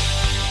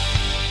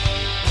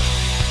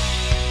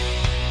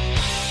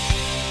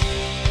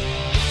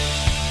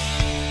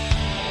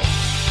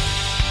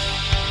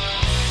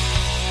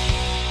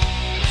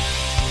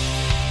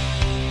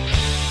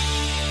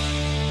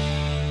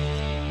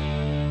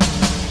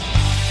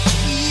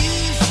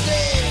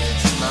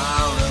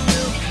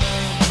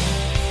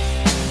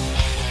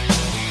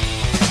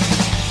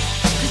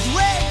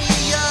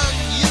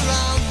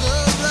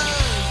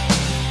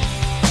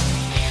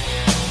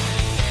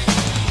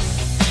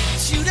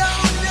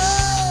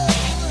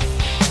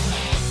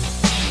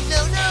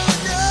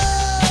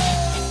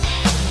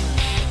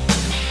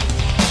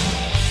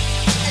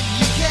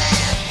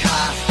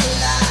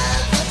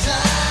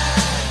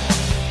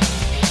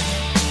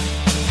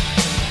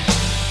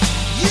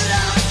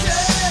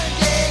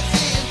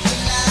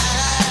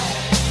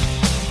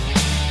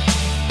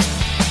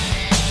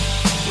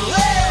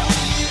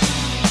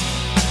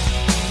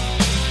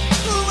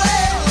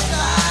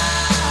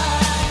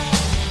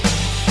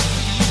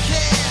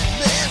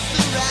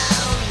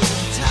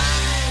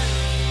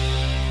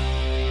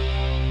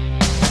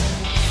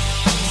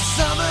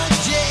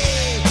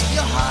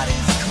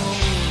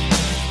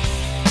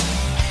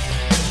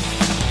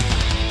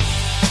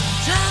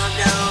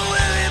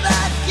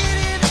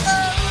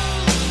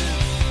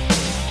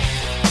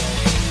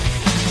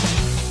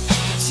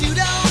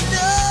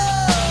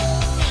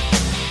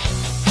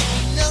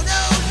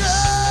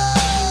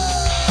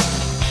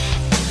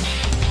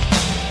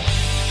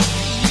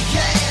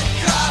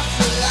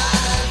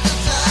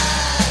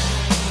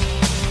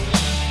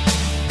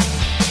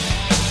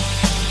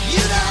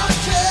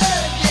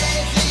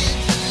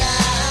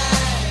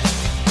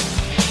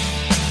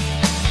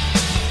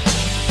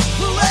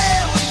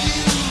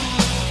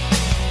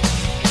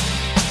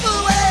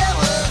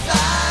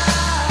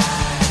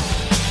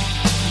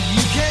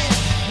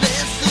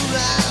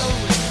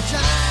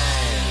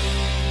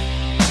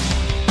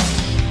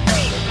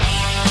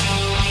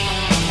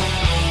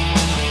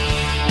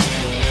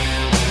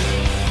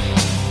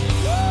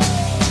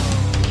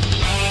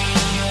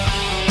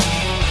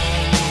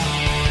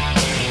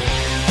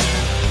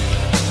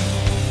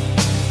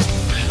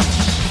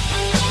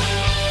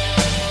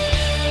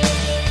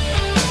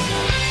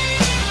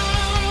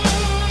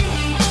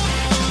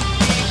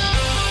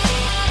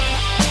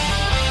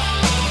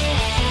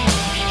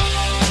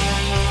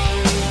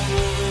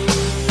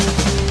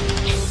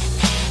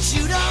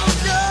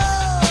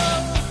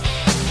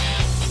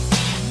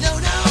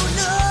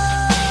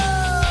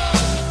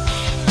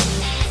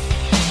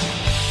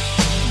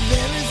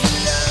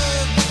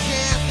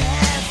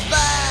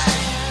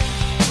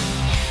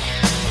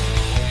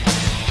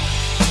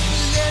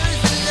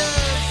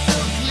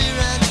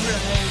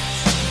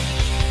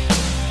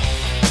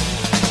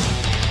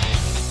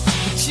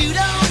 Shoot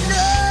up.